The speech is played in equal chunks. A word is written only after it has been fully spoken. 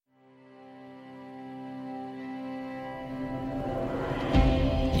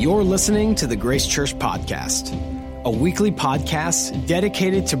You're listening to the Grace Church Podcast, a weekly podcast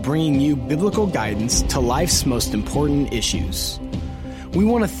dedicated to bringing you biblical guidance to life's most important issues. We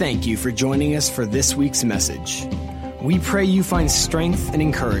want to thank you for joining us for this week's message. We pray you find strength and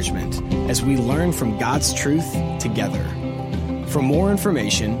encouragement as we learn from God's truth together. For more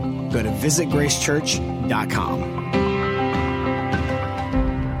information, go to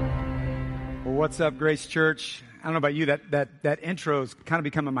visitgracechurch.com. Well, what's up, Grace Church? I don't know about you, that intro's kind of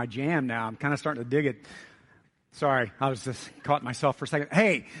becoming my jam now. I'm kind of starting to dig it. Sorry, I was just caught myself for a second.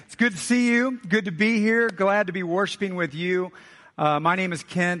 Hey, it's good to see you. Good to be here. Glad to be worshiping with you. My name is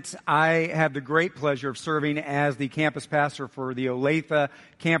Kent. I have the great pleasure of serving as the campus pastor for the Olathe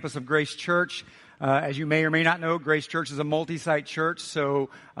campus of Grace Church. As you may or may not know, Grace Church is a multi-site church, so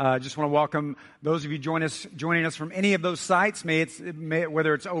just want to welcome those of you joining us from any of those sites,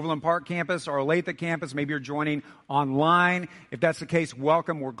 whether it's Overland Park campus or Olathe campus. Maybe you're joining online. If that's the case,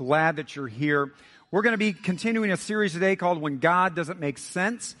 welcome. We're glad that you're here. We're going to be continuing a series today called When God Doesn't Make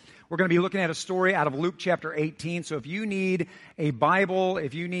Sense. We're going to be looking at a story out of Luke chapter 18. So if you need a Bible,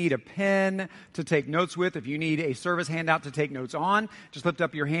 if you need a pen to take notes with, if you need a service handout to take notes on, just lift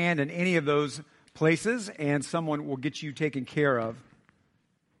up your hand in any of those places and someone will get you taken care of.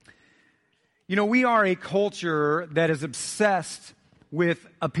 You know, we are a culture that is obsessed with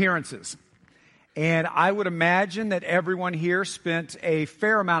appearances. And I would imagine that everyone here spent a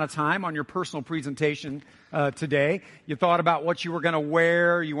fair amount of time on your personal presentation today. You thought about what you were going to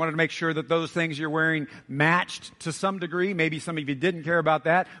wear. You wanted to make sure that those things you're wearing matched to some degree. Maybe some of you didn't care about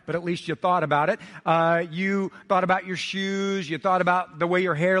that, but at least you thought about it. You thought about your shoes. You thought about the way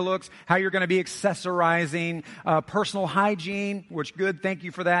your hair looks, how you're going to be accessorizing, personal hygiene, which good. Thank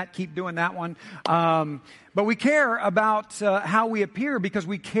you for that. Keep doing that one. But we care about how we appear because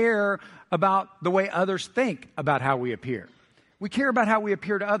we care about the way others think about how we appear. We care about how we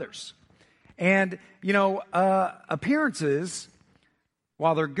appear to others. And, you know, appearances,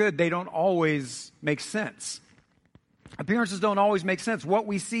 while they're good, they don't always make sense. Appearances don't always make sense. What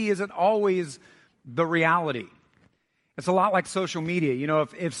we see isn't always the reality. It's a lot like social media. You know,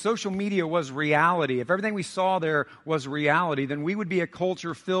 if social media was reality, if everything we saw there was reality, then we would be a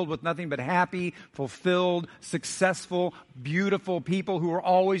culture filled with nothing but happy, fulfilled, successful, beautiful people who are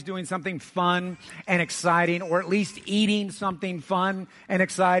always doing something fun and exciting, or at least eating something fun and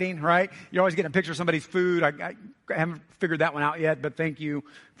exciting, right? You're always getting a picture of somebody's food. I haven't figured that one out yet, but thank you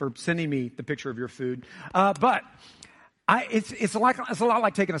for sending me the picture of your food. It's a lot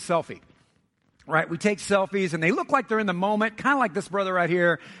like taking a selfie. Right, we take selfies and they look like they're in the moment, kind of like this brother right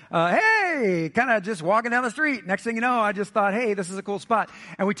here. Hey, kind of just walking down the street. Next thing you know, I just thought, hey, this is a cool spot.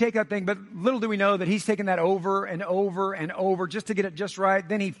 And we take that thing, but little do we know that he's taken that over and over and over just to get it just right.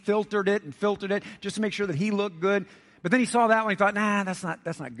 Then he filtered it just to make sure that he looked good. But then he saw that one, he thought, nah, that's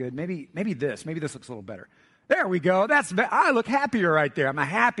not good. Maybe this looks a little better. There we go. I look happier right there. I'm a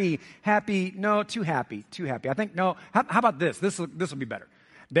happy, no, too happy. I think, no, how about this? This will be better.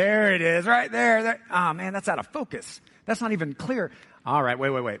 There it is, right there. Oh, man, that's out of focus. That's not even clear. All right,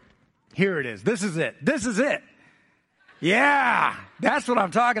 wait. Here it is. This is it. Yeah, that's what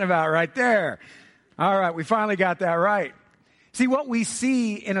I'm talking about right there. All right, we finally got that right. See, what we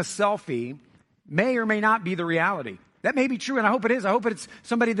see in a selfie may or may not be the reality. That may be true, and I hope it is. I hope it's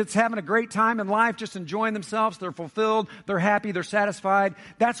somebody that's having a great time in life, just enjoying themselves. They're fulfilled, they're happy, they're satisfied.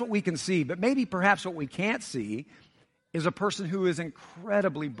 That's what we can see. But maybe perhaps what we can't see is a person who is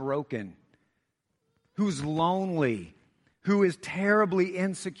incredibly broken, who's lonely, who is terribly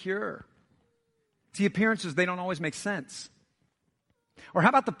insecure. See, appearances, they don't always make sense. Or how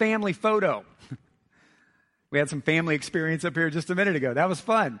about the family photo? We had some family experience up here just a minute ago. That was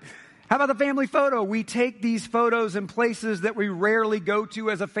fun. How about the family photo? We take these photos in places that we rarely go to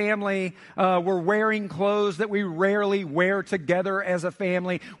as a family. We're wearing clothes that we rarely wear together as a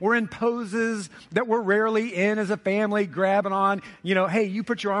family. We're in poses that we're rarely in as a family, grabbing on, you know, hey, you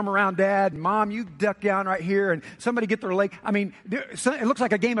put your arm around dad. Mom, you duck down right here. And somebody get their leg. I mean, it looks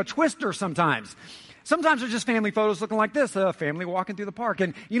like a game of Twister sometimes. Sometimes they're just family photos looking like this, a family walking through the park.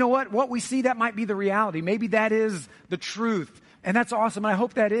 And you know what? What we see, that might be the reality. Maybe that is the truth. And that's awesome, and I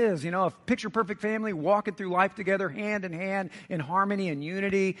hope that is. You know, a picture-perfect family walking through life together, hand in hand, in harmony and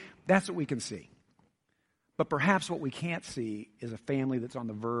unity. That's what we can see. But perhaps what we can't see is a family that's on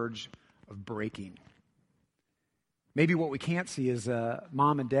the verge of breaking. Maybe what we can't see is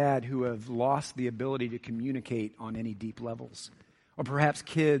mom and dad who have lost the ability to communicate on any deep levels. Or perhaps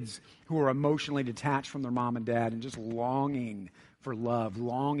kids who are emotionally detached from their mom and dad and just longing for love,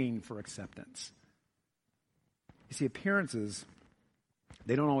 longing for acceptance. You see, appearances,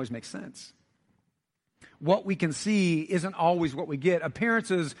 they don't always make sense. what we can see isn't always what we get.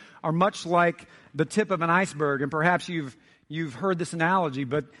 Appearances are much like the tip of an iceberg, and perhaps you've heard this analogy,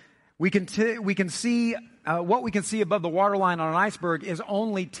 but we can see what we can see above the waterline on an iceberg is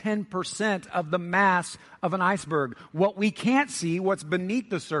only 10% of the mass of an iceberg. What we can't see, what's beneath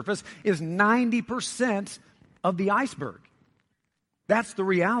the surface, is 90% of the iceberg. That's the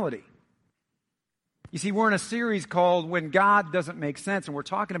reality. You see, we're in a series called When God Doesn't Make Sense, and we're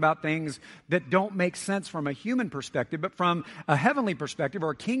talking about things that don't make sense from a human perspective, but from a heavenly perspective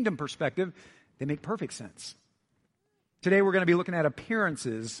or a kingdom perspective, they make perfect sense. Today we're going to be looking at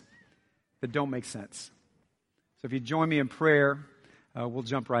appearances that don't make sense. So if you join me in prayer, we'll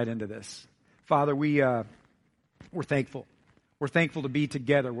jump right into this. Father, we're thankful. We're thankful to be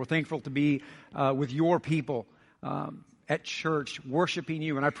together. We're thankful to be with your people at church, worshiping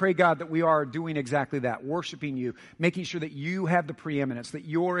you. And I pray, God, that we are doing exactly that, worshiping you, making sure that you have the preeminence, that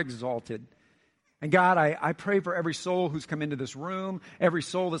you're exalted. And God, I pray for every soul who's come into this room, every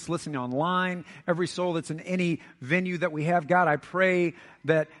soul that's listening online, every soul that's in any venue that we have. God, I pray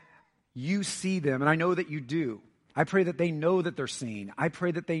that you see them, and I know that you do. I pray that they know that they're seen. I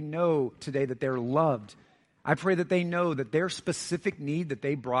pray that they know today that they're loved. I pray that they know that their specific need that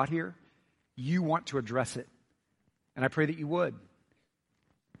they brought here, you want to address it. And I pray that you would.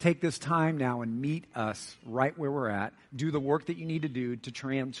 Take this time now and meet us right where we're at. Do the work that you need to do to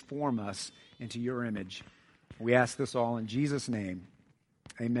transform us into your image. We ask this all in Jesus' name.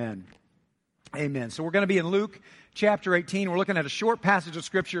 Amen. Amen. So we're going to be in Luke chapter 18. We're looking at a short passage of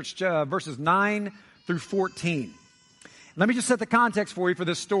Scripture. It's verses 9 through 14. Let me just set the context for you for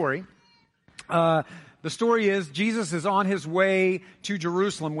this story. The story is Jesus is on his way to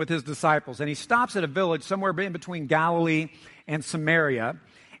Jerusalem with his disciples, and he stops at a village somewhere in between Galilee and Samaria.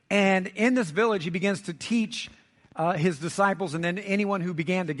 And in this village, he begins to teach his disciples and then anyone who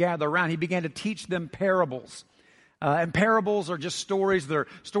began to gather around. He began to teach them parables. And parables are just stories. They're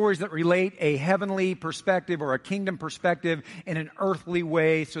stories that relate a heavenly perspective or a kingdom perspective in an earthly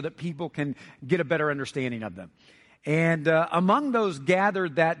way so that people can get a better understanding of them. And among those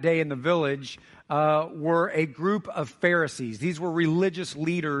gathered that day in the village were a group of Pharisees. These were religious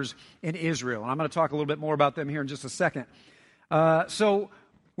leaders in Israel. And I'm going to talk a little bit more about them here in just a second. So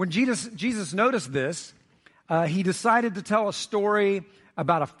when Jesus noticed this, he decided to tell a story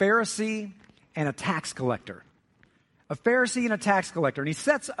about a Pharisee and a tax collector. A Pharisee and a tax collector. And he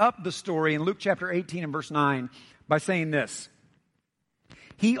sets up the story in Luke chapter 18 and verse 9 by saying this.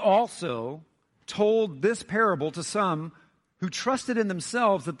 He also told this parable to some who trusted in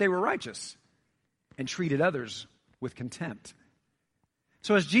themselves that they were righteous and treated others with contempt.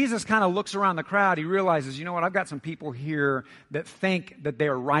 So as Jesus kind of looks around the crowd, he realizes, you know what, I've got some people here that think that they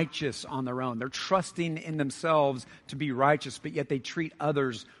are righteous on their own. They're trusting in themselves to be righteous, but yet they treat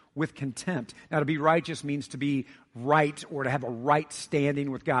others with contempt. Now, to be righteous means to be right or to have a right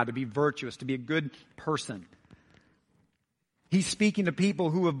standing with God, to be virtuous, to be a good person. He's speaking to people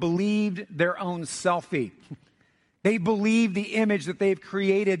who have believed their own selfie. They believe the image that they've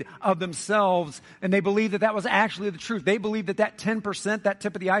created of themselves, and they believe that that was actually the truth. They believe that that 10%, that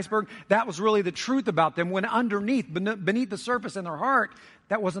tip of the iceberg, that was really the truth about them, when underneath, beneath the surface in their heart,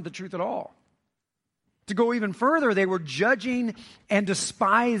 that wasn't the truth at all. To go even further, they were judging and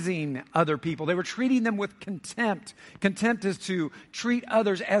despising other people. They were treating them with contempt. Contempt is to treat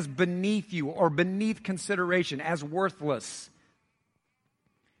others as beneath you or beneath consideration, as worthless.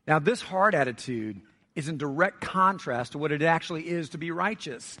 Now, this heart attitude is in direct contrast to what it actually is to be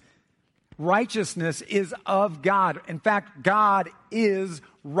righteous. Righteousness is of God. In fact, God is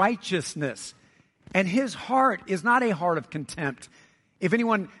righteousness. And his heart is not a heart of contempt. If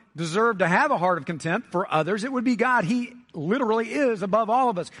anyone deserved to have a heart of contempt for others, it would be God. He literally is above all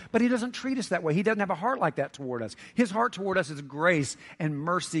of us. But he doesn't treat us that way. He doesn't have a heart like that toward us. His heart toward us is grace and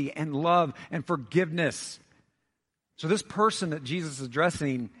mercy and love and forgiveness. So this person that Jesus is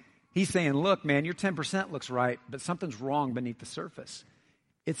addressing, he's saying, look, man, your 10% looks right, but something's wrong beneath the surface.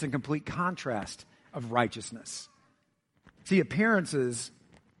 It's in complete contrast of righteousness. See, appearances,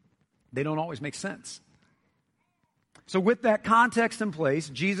 they don't always make sense. So with that context in place,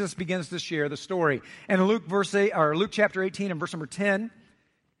 Jesus begins to share the story. And in Luke chapter 18 and verse number 10,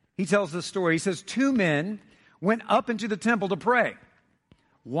 he tells this story. He says, 2 men went up into the temple to pray.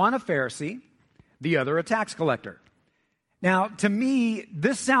 One a Pharisee, the other a tax collector. Now, to me,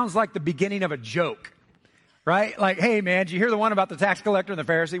 this sounds like the beginning of a joke, right? Like, hey, man, did you hear the one about the tax collector and the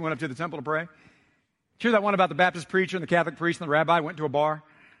Pharisee went up to the temple to pray? Did you hear that one about the Baptist preacher and the Catholic priest and the rabbi went to a bar?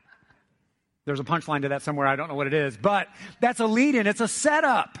 There's a punchline to that somewhere. I don't know what it is, but that's a lead-in. It's a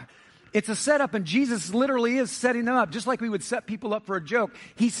setup. It's a setup, and Jesus literally is setting them up. Just like we would set people up for a joke,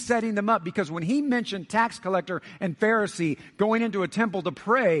 he's setting them up, because when he mentioned tax collector and Pharisee going into a temple to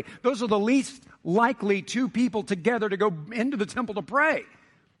pray, those are the least likely two people together to go into the temple to pray.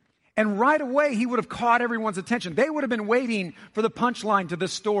 And right away, he would have caught everyone's attention. They would have been waiting for the punchline to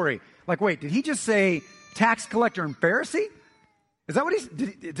this story. Like, wait, did he just say tax collector and Pharisee? Is that what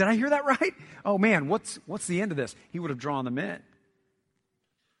did I hear that right? Oh man, what's the end of this? He would have drawn them in.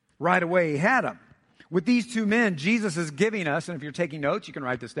 Right away, he had them. With these two men, Jesus is giving us, and if you're taking notes, you can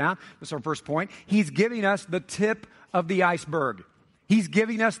write this down. This is our first point. He's giving us the tip of the iceberg. He's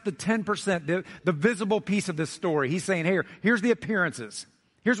giving us the 10%, the visible piece of this story. He's saying, hey, here's the appearances.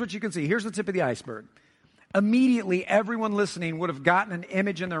 Here's what you can see. Here's the tip of the iceberg. Immediately, everyone listening would have gotten an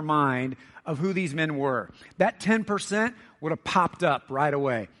image in their mind of who these men were. That 10% would have popped up right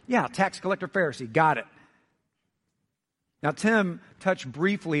away. Yeah, tax collector, Pharisee, got it. Now, Tim touched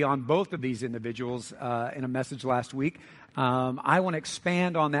briefly on both of these individuals in a message last week. I want to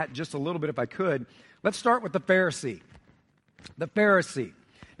expand on that just a little bit if I could. Let's start with the Pharisee. The Pharisee.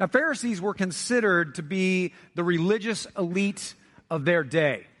 Now, Pharisees were considered to be the religious elite of their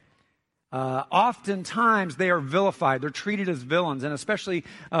day. Oftentimes they are vilified. They're treated as villains. And especially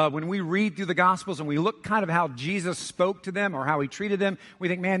when we read through the Gospels and we look kind of how Jesus spoke to them or how he treated them, we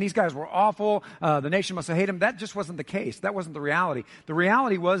think, man, these guys were awful. The nation must have hated them. That just wasn't the case. That wasn't the reality. The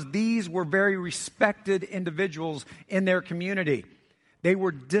reality was these were very respected individuals in their community. They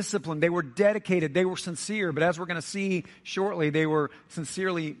were disciplined. They were dedicated. They were sincere. But as we're going to see shortly, they were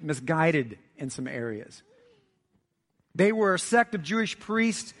sincerely misguided in some areas. They were a sect of Jewish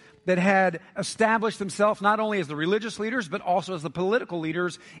priests that had established themselves not only as the religious leaders, but also as the political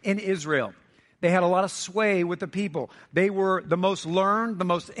leaders in Israel. They had a lot of sway with the people. They were the most learned, the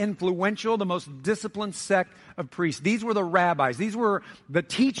most influential, the most disciplined sect of priests. These were the rabbis. These were the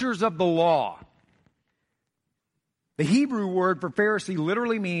teachers of the law. The Hebrew word for Pharisee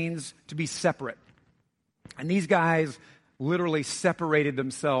literally means to be separate. And these guys literally separated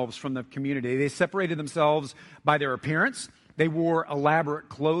themselves from the community. They separated themselves by their appearance. They wore elaborate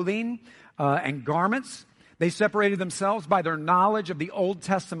clothing and garments. They separated themselves by their knowledge of the Old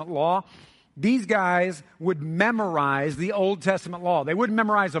Testament law. These guys would memorize the Old Testament law. They wouldn't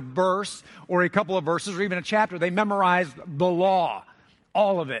memorize a verse or a couple of verses or even a chapter. They memorized the law,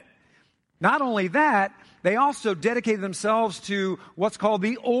 all of it. Not only that, they also dedicated themselves to what's called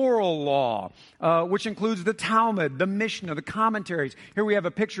the oral law, which includes the Talmud, the Mishnah, the commentaries. Here we have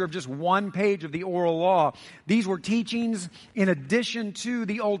a picture of just one page of the oral law. These were teachings in addition to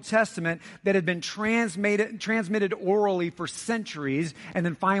the Old Testament that had been transmitted orally for centuries and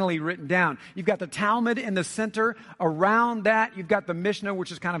then finally written down. You've got the Talmud in the center. Around that, you've got the Mishnah,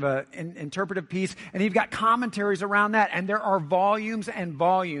 which is kind of an interpretive piece, and you've got commentaries around that. And there are volumes and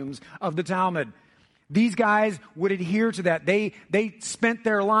volumes of the Talmud. These guys would adhere to that. They spent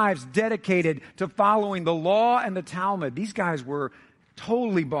their lives dedicated to following the law and the Talmud. These guys were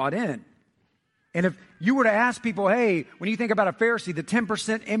totally bought in. And if you were to ask people, hey, when you think about a Pharisee, the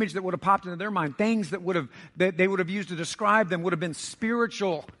 10% image that would have popped into their mind, things that they would have used to describe them would have been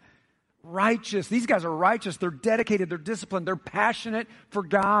spiritual, righteous. These guys are righteous. They're dedicated. They're disciplined. They're passionate for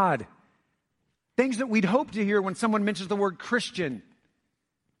God. Things that we'd hope to hear when someone mentions the word Christian.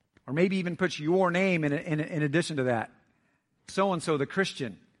 Or maybe even puts your name in addition to that. So-and-so, the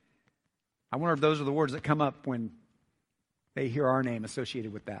Christian. I wonder if those are the words that come up when they hear our name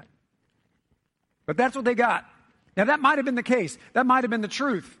associated with that. But that's what they got. Now, that might have been the case. That might have been the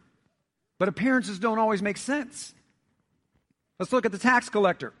truth. But appearances don't always make sense. Let's look at the tax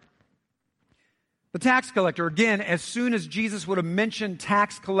collector. The tax collector, again, as soon as Jesus would have mentioned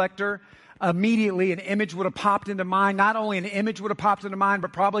tax collector, immediately an image would have popped into mind. Not only an image would have popped into mind,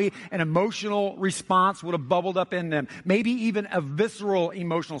 but probably an emotional response would have bubbled up in them. Maybe even a visceral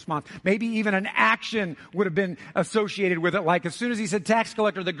emotional response. Maybe even an action would have been associated with it. Like as soon as he said tax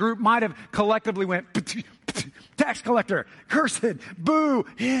collector, the group might have collectively went, tax collector, cursed, boo,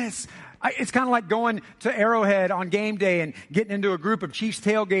 hiss. It's kind of like going to Arrowhead on game day and getting into a group of Chiefs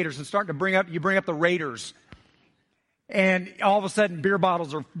tailgaters and starting to bring up the Raiders. And all of a sudden, beer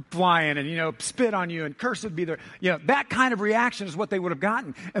bottles are flying and, spit on you and cursed be there. That kind of reaction is what they would have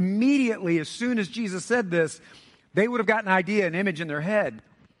gotten. Immediately, as soon as Jesus said this, they would have gotten an idea, an image in their head.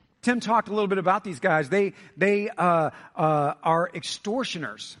 Tim talked a little bit about these guys. They are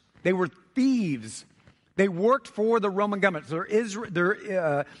extortioners. They were thieves. They worked for the Roman government.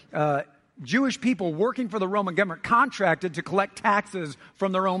 They're Jewish people working for the Roman government, contracted to collect taxes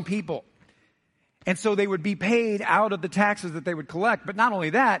from their own people. And so they would be paid out of the taxes that they would collect. But not only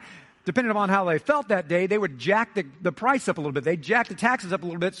that, depending upon how they felt that day, they would jack the price up a little bit. They'd jack the taxes up a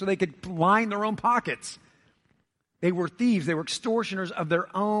little bit so they could line their own pockets. They were thieves. They were extortioners of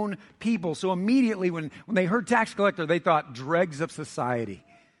their own people. So immediately when they heard tax collector, they thought dregs of society.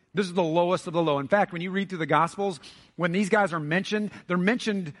 This is the lowest of the low. In fact, when you read through the Gospels, when these guys are mentioned, they're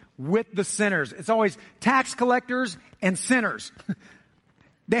mentioned with the sinners. It's always tax collectors and sinners.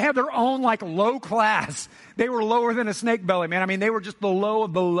 They have their own low class. They were lower than a snake belly, man. I mean, they were just the low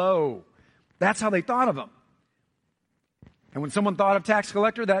of the low. That's how they thought of them. And when someone thought of tax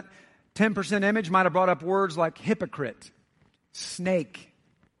collector, that 10% image might have brought up words like hypocrite, snake,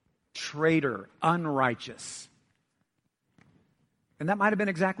 traitor, unrighteous. And that might have been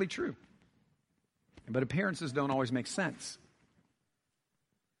exactly true. But appearances don't always make sense.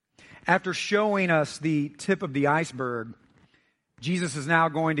 After showing us the tip of the iceberg, Jesus is now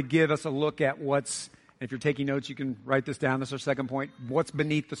going to give us a look at if you're taking notes, you can write this down. This is our second point. What's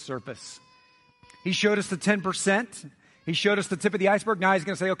beneath the surface? He showed us the 10%. He showed us the tip of the iceberg. Now he's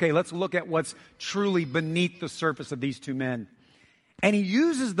going to say, okay, let's look at what's truly beneath the surface of these two men. And he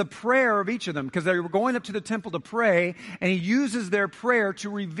uses the prayer of each of them because they were going up to the temple to pray, and he uses their prayer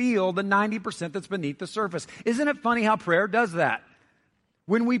to reveal the 90% that's beneath the surface. Isn't it funny how prayer does that?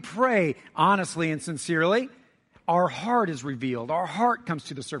 When we pray honestly and sincerely, our heart is revealed. Our heart comes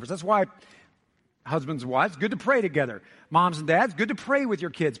to the surface. That's why husbands and wives, good to pray together. Moms and dads, good to pray with your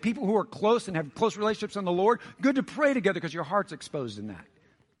kids. People who are close and have close relationships in the Lord, good to pray together because your heart's exposed in that.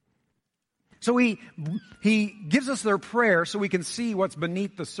 So he gives us their prayer so we can see what's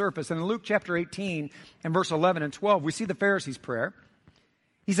beneath the surface. And in Luke chapter 18 and verse 11 and 12, we see the Pharisee's prayer.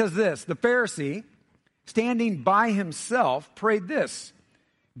 He says this, the Pharisee, standing by himself, prayed this,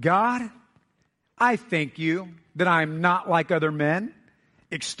 God, I thank you that I am not like other men,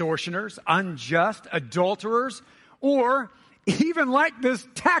 extortioners, unjust, adulterers, or even like this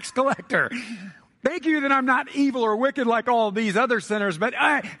tax collector. Thank you that I'm not evil or wicked like all these other sinners, but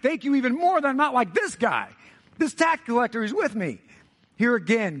I thank you even more that I'm not like this guy, this tax collector who's with me. Here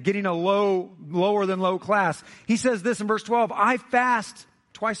again, getting a lower than low class. He says this in verse 12, I fast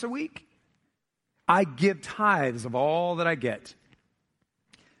twice a week. I give tithes of all that I get.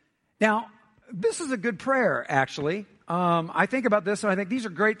 Now, this is a good prayer, actually. I think about this and I think these are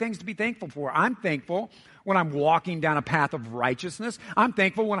great things to be thankful for. I'm thankful when I'm walking down a path of righteousness. I'm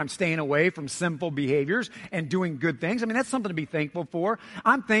thankful when I'm staying away from sinful behaviors and doing good things. I mean, that's something to be thankful for.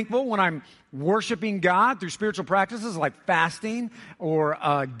 I'm thankful when I'm worshiping God through spiritual practices like fasting or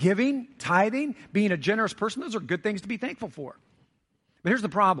giving, tithing, being a generous person. Those are good things to be thankful for. But here's the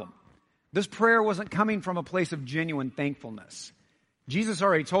problem. This prayer wasn't coming from a place of genuine thankfulness. Jesus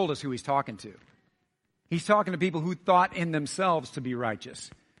already told us who he's talking to. He's talking to people who thought in themselves to be righteous,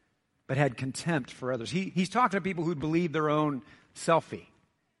 but had contempt for others. He's talking to people who believed their own selfie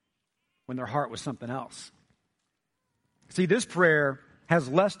when their heart was something else. See, this prayer has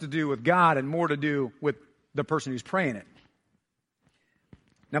less to do with God and more to do with the person who's praying it.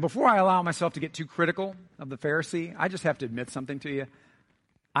 Now, before I allow myself to get too critical of the Pharisee, I just have to admit something to you.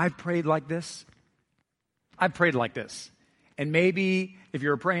 I've prayed like this. I've prayed like this. And maybe if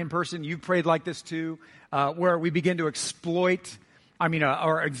you're a praying person, you've prayed like this too, where we begin to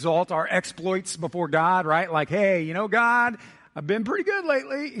or exalt our exploits before God, right? Like, hey, God, I've been pretty good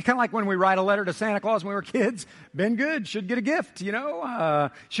lately. Kind of like when we write a letter to Santa Claus when we were kids. Been good, should get a gift,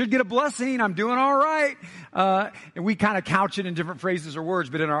 should get a blessing, I'm doing all right. And we kind of couch it in different phrases or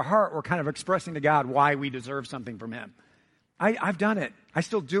words, but in our heart, we're kind of expressing to God why we deserve something from him. I've done it. I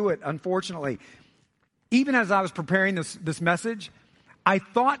still do it, unfortunately. Even as I was preparing this message, I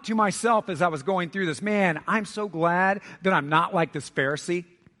thought to myself as I was going through this, man, I'm so glad that I'm not like this Pharisee.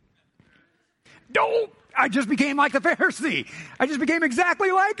 No, I just became like the Pharisee. I just became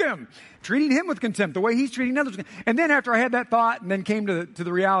exactly like him, treating him with contempt, the way he's treating others. And then after I had that thought and then came to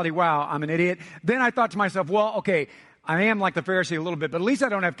the reality, wow, I'm an idiot. Then I thought to myself, well, okay, I am like the Pharisee a little bit, but at least I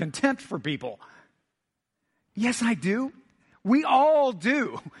don't have contempt for people. Yes, I do. We all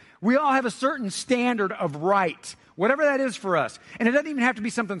do. We all have a certain standard of right, whatever that is for us. And it doesn't even have to be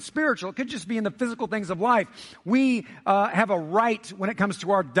something spiritual. It could just be in the physical things of life. We have a right when it comes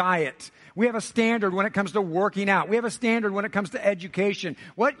to our diet. We have a standard when it comes to working out. We have a standard when it comes to education.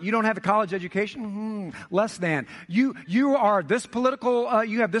 What? You don't have a college education? Less than. You are this political,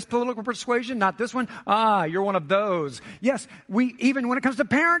 you have this political persuasion, not this one? You're one of those. Yes, even when it comes to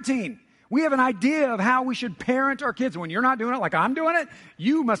parenting, we have an idea of how we should parent our kids. When you're not doing it like I'm doing it,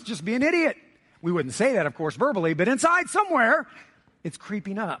 you must just be an idiot. We wouldn't say that, of course, verbally, but inside somewhere, it's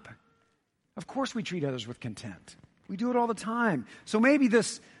creeping up. Of course we treat others with contempt. We do it all the time. So maybe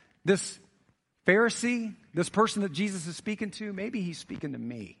this Pharisee, this person that Jesus is speaking to, maybe he's speaking to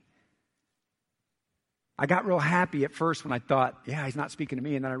me. I got real happy at first when I thought, yeah, he's not speaking to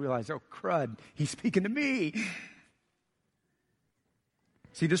me. And then I realized, oh, crud, he's speaking to me.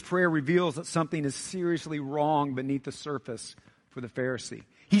 See, this prayer reveals that something is seriously wrong beneath the surface for the Pharisee.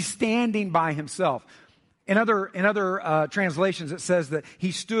 He's standing by himself. In other translations, it says that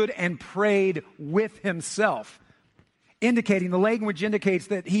he stood and prayed with himself, the language indicates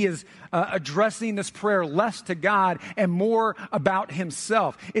that he is addressing this prayer less to God and more about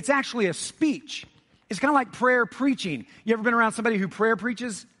himself. It's actually a speech. It's kind of like prayer preaching. You ever been around somebody who prayer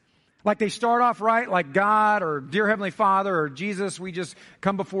preaches? Like they start off right, like God or Dear Heavenly Father or Jesus, we just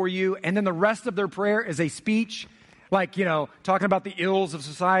come before you. And then the rest of their prayer is a speech. Like, talking about the ills of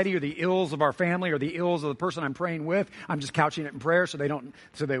society or the ills of our family or the ills of the person I'm praying with. I'm just couching it in prayer so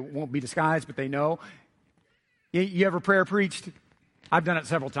they won't be disguised, but they know. You ever prayer preached? I've done it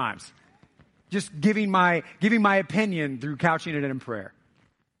several times. Just giving my opinion through couching it in prayer.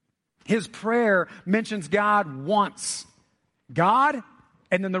 His prayer mentions God once. God,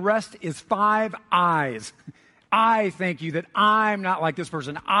 and then the rest is 5 I's. I thank you that I'm not like this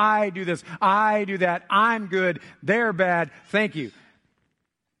person. I do this. I do that. I'm good. They're bad. Thank you.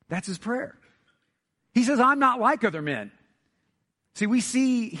 That's his prayer. He says, I'm not like other men. See, we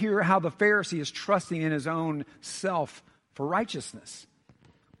see here how the Pharisee is trusting in his own self for righteousness.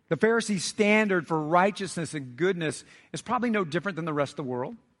 The Pharisee's standard for righteousness and goodness is probably no different than the rest of the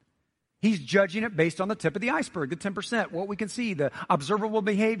world. He's judging it based on the tip of the iceberg, the 10%, what we can see, the observable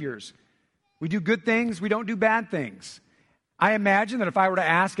behaviors. We do good things, we don't do bad things. I imagine that if I were to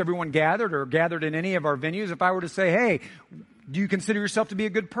ask everyone gathered in any of our venues, if I were to say, hey, do you consider yourself to be a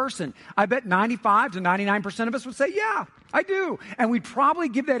good person? I bet 95 to 99% of us would say, yeah, I do. And we'd probably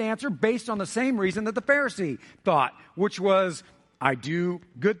give that answer based on the same reason that the Pharisee thought, which was, I do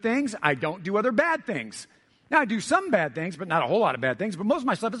good things, I don't do other bad things. Now, I do some bad things, but not a whole lot of bad things, but most of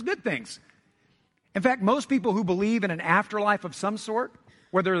my stuff is good things. In fact, most people who believe in an afterlife of some sort,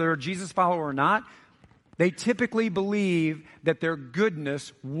 whether they're a Jesus follower or not, they typically believe that their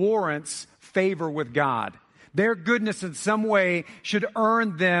goodness warrants favor with God. Their goodness in some way should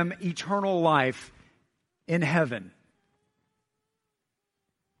earn them eternal life in heaven.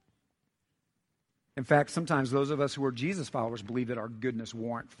 In fact, sometimes those of us who are Jesus followers believe that our goodness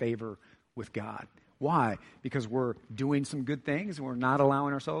warrants favor with God. Why? Because we're doing some good things and we're not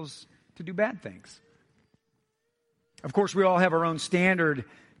allowing ourselves to do bad things. Of course, we all have our own standard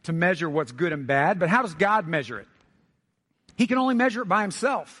to measure what's good and bad, but how does God measure it? He can only measure it by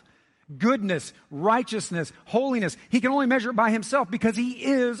himself. Goodness, righteousness, holiness, he can only measure it by himself because he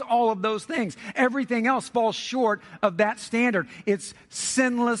is all of those things. Everything else falls short of that standard. It's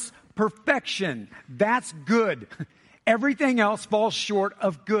sinless perfection. That's good. Everything else falls short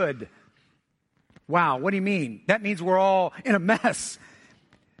of good. Wow, what do you mean? That means we're all in a mess.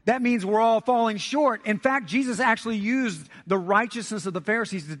 That means we're all falling short. In fact, Jesus actually used the righteousness of the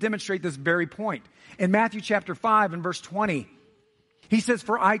Pharisees to demonstrate this very point. In Matthew chapter 5 and verse 20, he says,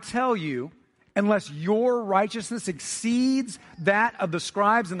 for I tell you, unless your righteousness exceeds that of the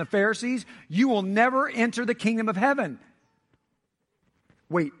scribes and the Pharisees, you will never enter the kingdom of heaven.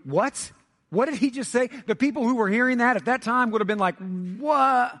 Wait, what? What did he just say? The people who were hearing that at that time would have been like,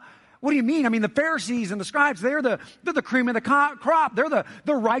 what? What do you mean? I mean, the Pharisees and the scribes, they're the cream of the crop. They're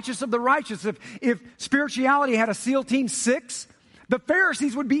the righteous of the righteous. If spirituality had a SEAL Team 6, the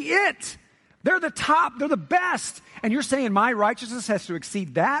Pharisees would be it. They're the top. They're the best. And you're saying my righteousness has to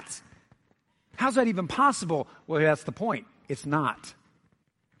exceed that? How's that even possible? Well, that's the point. It's not.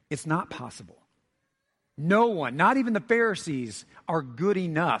 It's not possible. No one, not even the Pharisees, are good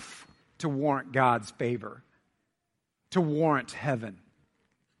enough to warrant God's favor, to warrant heaven.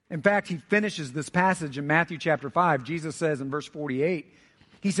 In fact, he finishes this passage in Matthew chapter 5. Jesus says in verse 48,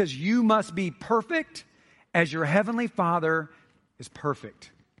 he says, you must be perfect as your heavenly Father is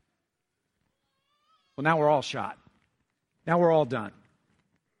perfect. Well, now we're all shot. Now we're all done.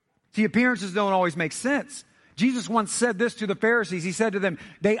 See, appearances don't always make sense. Jesus once said this to the Pharisees. He said to them,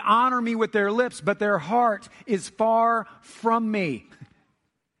 they honor me with their lips, but their heart is far from me.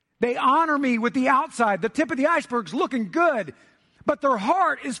 They honor me with the outside. The tip of the iceberg's looking good, but their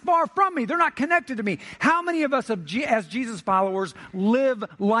heart is far from me. They're not connected to me. How many of us as Jesus followers live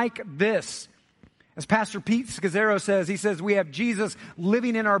like this? As Pastor Pete Scazzaro says, he says, we have Jesus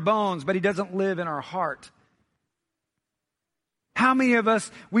living in our bones, but he doesn't live in our heart. How many of us,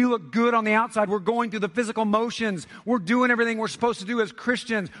 we look good on the outside. We're going through the physical motions. We're doing everything we're supposed to do as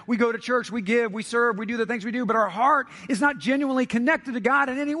Christians. We go to church, we give, we serve, we do the things we do, but our heart is not genuinely connected to God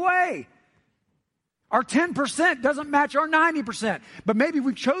in any way. Our 10% doesn't match our 90%, but maybe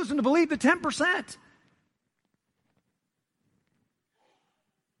we've chosen to believe the 10%.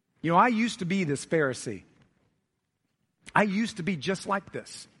 You know, I used to be this Pharisee. I used to be just like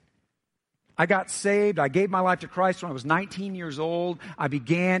this. I got saved. I gave my life to Christ when I was 19 years old. I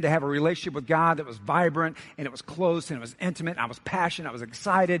began to have a relationship with God that was vibrant, and it was close, and it was intimate. I was passionate. I was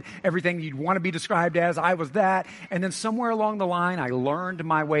excited. Everything you'd want to be described as, I was that. And then somewhere along the line, I learned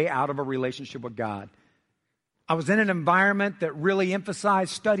my way out of a relationship with God. I was in an environment that really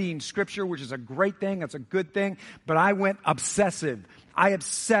emphasized studying Scripture, which is a great thing. That's a good thing. But I went obsessive. I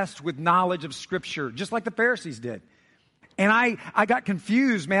obsessed with knowledge of Scripture, just like the Pharisees did. And I got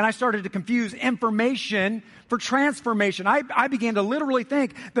confused, man. I started to confuse information for transformation. I began to literally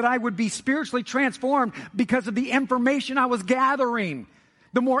think that I would be spiritually transformed because of the information I was gathering.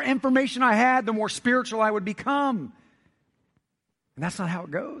 The more information I had, the more spiritual I would become. And that's not how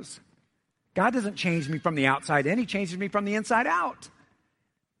it goes. God doesn't change me from the outside in. He changes me from the inside out.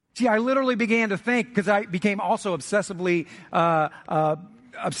 See, I literally began to think, because I became also obsessively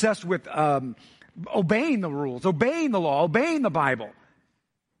obsessed with obeying the rules, obeying the law, obeying the Bible.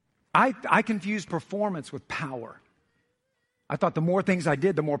 I confused performance with power. I thought the more things I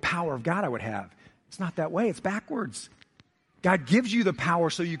did, the more power of God I would have. It's not that way. It's backwards. God gives you the power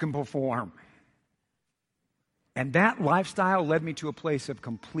so you can perform. And that lifestyle led me to a place of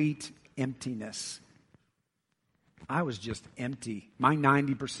complete emptiness. I was just empty. My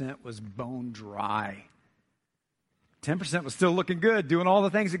 90% was bone dry. 10% was still looking good, doing all the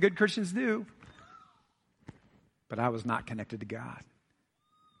things that good Christians do. But I was not connected to God.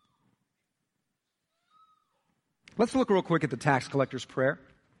 Let's look real quick at the tax collector's prayer.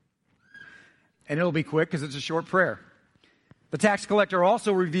 And it'll be quick because it's a short prayer. The tax collector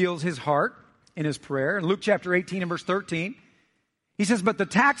also reveals his heart in his prayer. In Luke chapter 18 and verse 13, he says, "But the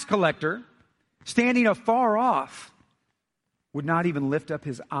tax collector, standing afar off, would not even lift up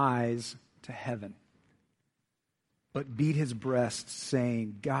his eyes to heaven, but beat his breast,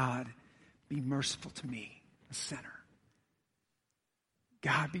 saying, 'God, be merciful to me, a sinner.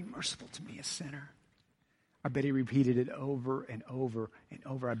 God, be merciful to me, a sinner.'" I bet he repeated it over and over and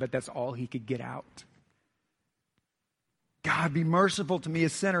over. I bet that's all he could get out. God, be merciful to me, a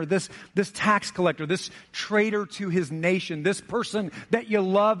sinner. This tax collector, this traitor to his nation, this person that you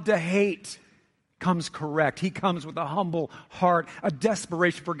love to hate, comes correct. He comes with a humble heart, a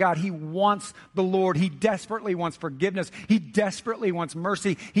desperation for God. He wants the Lord. He desperately wants forgiveness. He desperately wants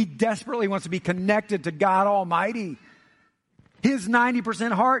mercy. He desperately wants to be connected to God Almighty. His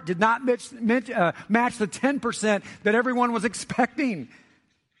 90% heart did not match the 10% that everyone was expecting.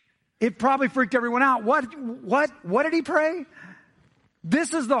 It probably freaked everyone out. What did he pray?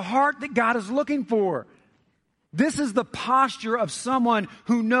 This is the heart that God is looking for. This is the posture of someone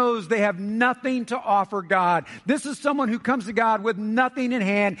who knows they have nothing to offer God. This is someone who comes to God with nothing in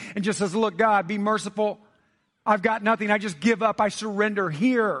hand and just says, "Look, God, be merciful. I've got nothing. I just give up. I surrender.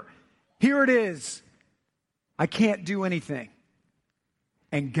 Here it is. I can't do anything."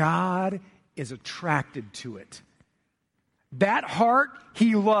 And God is attracted to it. That heart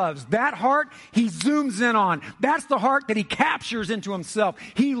he loves. That heart he zooms in on. That's the heart that he captures into himself.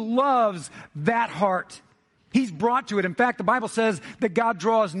 He loves that heart. He's brought to it. In fact, the Bible says that God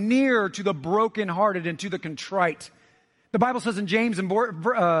draws near to the brokenhearted and to the contrite. The Bible says in James in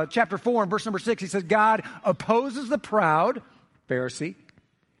chapter 4 and verse number 6, he says, God opposes the proud, Pharisee,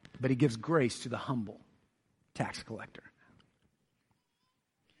 but he gives grace to the humble, tax collector.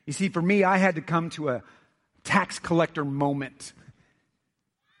 You see, for me, I had to come to a tax collector moment.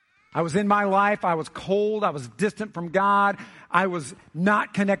 I was in my life, I was cold, I was distant from God, I was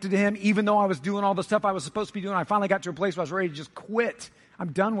not connected to him, even though I was doing all the stuff I was supposed to be doing. I finally got to a place where I was ready to just quit.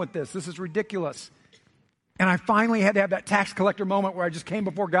 I'm done with this. This is ridiculous. And I finally had to have that tax collector moment where I just came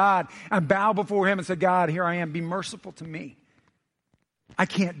before God and bowed before him and said, God, here I am, be merciful to me. I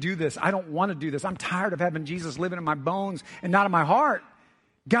can't do this. I don't want to do this. I'm tired of having Jesus living in my bones and not in my heart.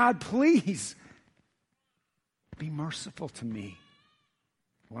 God, please, be merciful to me.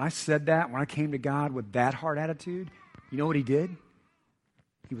 When I said that, when I came to God with that heart attitude, you know what he did?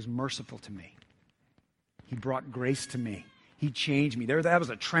 He was merciful to me. He brought grace to me. He changed me. That was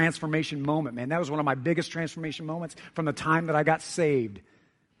a transformation moment, man. That was one of my biggest transformation moments from the time that I got saved.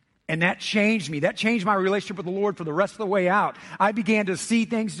 And that changed me. That changed my relationship with the Lord for the rest of the way out. I began to see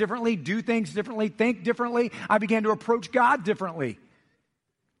things differently, do things differently, think differently. I began to approach God differently.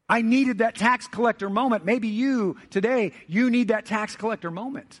 I needed that tax collector moment. Maybe you, today, you need that tax collector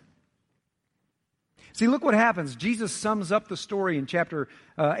moment. See, look what happens. Jesus sums up the story in chapter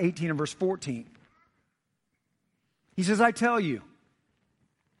 18 and verse 14. He says, I tell you,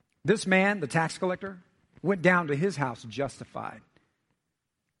 this man, the tax collector, went down to his house justified.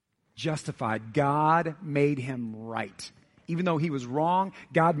 Justified. God made him right. Even though he was wrong,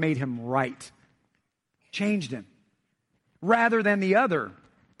 God made him right. Changed him. rather than the other,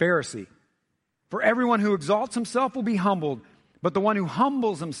 Pharisee. For everyone who exalts himself will be humbled, but the one who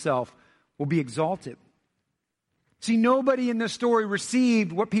humbles himself will be exalted. See, nobody in this story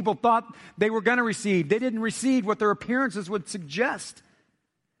received what people thought they were going to receive. They didn't receive what their appearances would suggest.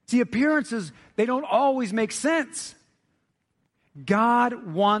 See, appearances, they don't always make sense.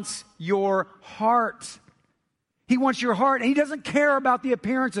 God wants your heart. He wants your heart, and He doesn't care about the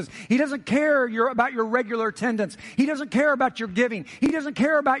appearances. He doesn't care about your regular attendance. He doesn't care about your giving. He doesn't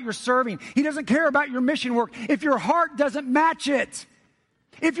care about your serving. He doesn't care about your mission work if your heart doesn't match it.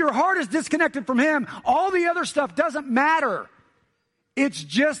 If your heart is disconnected from Him, all the other stuff doesn't matter. It's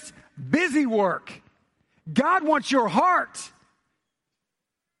just busy work. God wants your heart.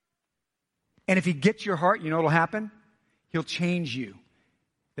 And if He gets your heart, you know what will happen? He'll change you.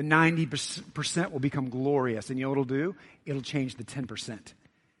 The 90% will become glorious. And you know what it'll do? It'll change the 10%.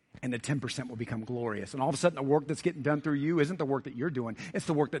 And the 10% will become glorious. And all of a sudden, the work that's getting done through you isn't the work that you're doing. It's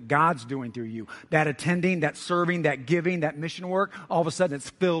the work that God's doing through you. That attending, that serving, that giving, that mission work, all of a sudden it's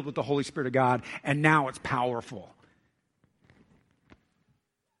filled with the Holy Spirit of God. And now it's powerful.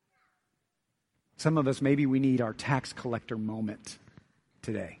 Some of us, maybe we need our tax collector moment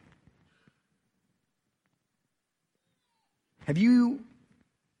today. Have you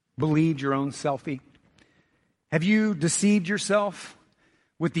believed your own selfie? Have you deceived yourself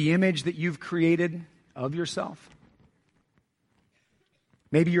with the image that you've created of yourself?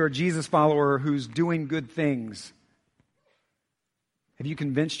 Maybe you're a Jesus follower who's doing good things. Have you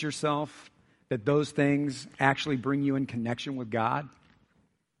convinced yourself that those things actually bring you in connection with God?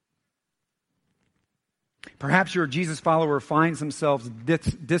 Perhaps you're a Jesus follower who finds themselves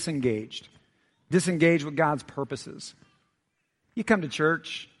disengaged with God's purposes. You come to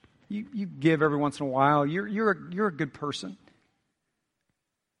church, you give every once in a while, you're a good person.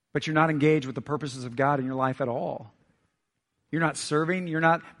 But you're not engaged with the purposes of God in your life at all. You're not serving, you're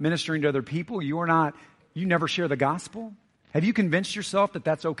not ministering to other people, you never share the gospel. Have you convinced yourself that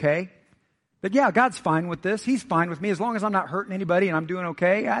that's okay? That, yeah, God's fine with this, He's fine with me, as long as I'm not hurting anybody and I'm doing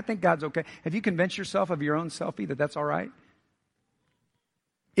okay, I think God's okay. Have you convinced yourself of your own selfie that that's all right?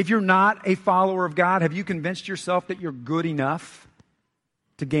 If you're not a follower of God, have you convinced yourself that you're good enough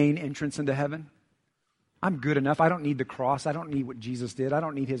to gain entrance into heaven? I'm good enough. I don't need the cross. I don't need what Jesus did. I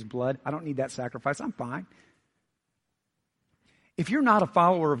don't need His blood. I don't need that sacrifice. I'm fine. If you're not a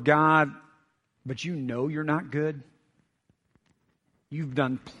follower of God, but you know you're not good, you've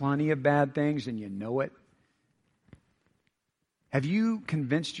done plenty of bad things and you know it, have you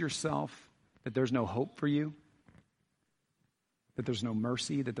convinced yourself that there's no hope for you? That there's no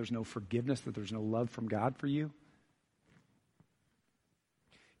mercy, that there's no forgiveness, that there's no love from God for you?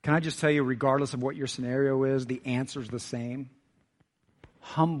 Can I just tell you, regardless of what your scenario is, the answer's the same.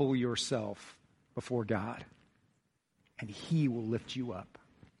 Humble yourself before God, and He will lift you up.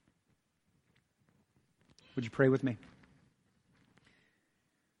 Would you pray with me?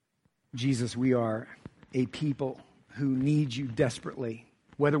 Jesus, we are a people who need You desperately.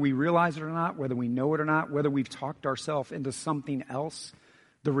 Whether we realize it or not, whether we know it or not, whether we've talked ourselves into something else,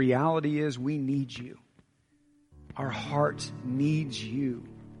 the reality is we need You. Our heart needs You.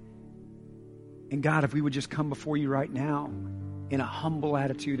 And God, if we would just come before You right now in a humble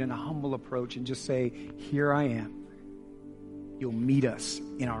attitude and a humble approach and just say, here I am, You'll meet us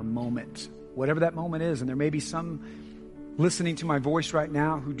in our moment, whatever that moment is. And there may be some listening to my voice right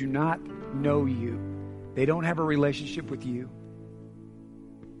now who do not know You. They don't have a relationship with You.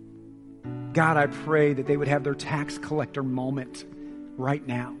 God, I pray that they would have their tax collector moment right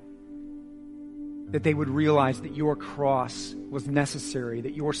now. That they would realize that Your cross was necessary,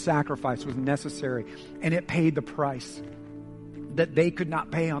 that Your sacrifice was necessary, and it paid the price that they could not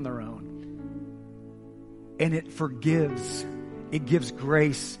pay on their own. And it forgives, it gives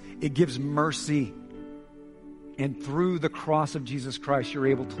grace, it gives mercy. And through the cross of Jesus Christ, You're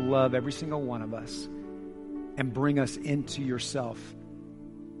able to love every single one of us and bring us into Yourself.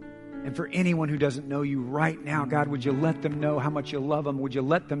 And for anyone who doesn't know You right now, God, would You let them know how much You love them? Would You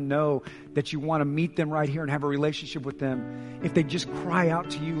let them know that You want to meet them right here and have a relationship with them? If they just cry out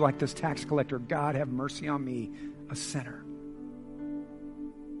to You like this tax collector, God, have mercy on me, a sinner.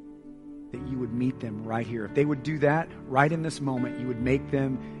 That You would meet them right here. If they would do that right in this moment, You would make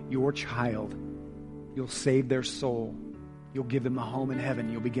them Your child. You'll save their soul. You'll give them a home in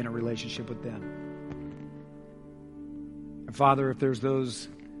heaven. You'll begin a relationship with them. And Father, if there's those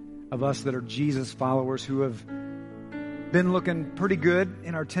of us that are Jesus followers who have been looking pretty good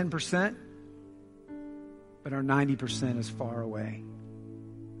in our 10%, but our 90% is far away.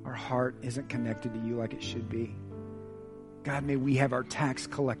 Our heart isn't connected to You like it should be. God, may we have our tax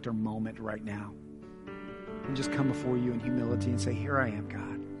collector moment right now. and just come before you in humility and say, here I am,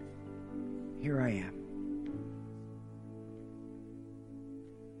 God. Here I am.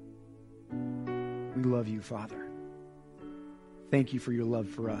 We love you, Father. Thank you for your love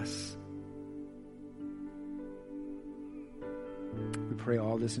for us. We pray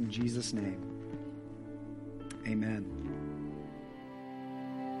all this in Jesus' name. Amen.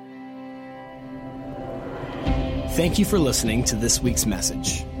 Thank you for listening to this week's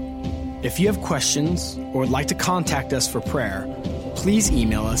message. If you have questions or would like to contact us for prayer, please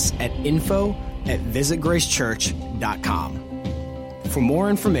email us at info@visitgracechurch.com. For more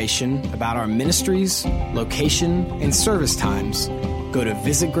information about our ministries, location, and service times, go to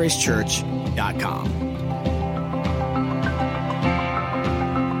visitgracechurch.com.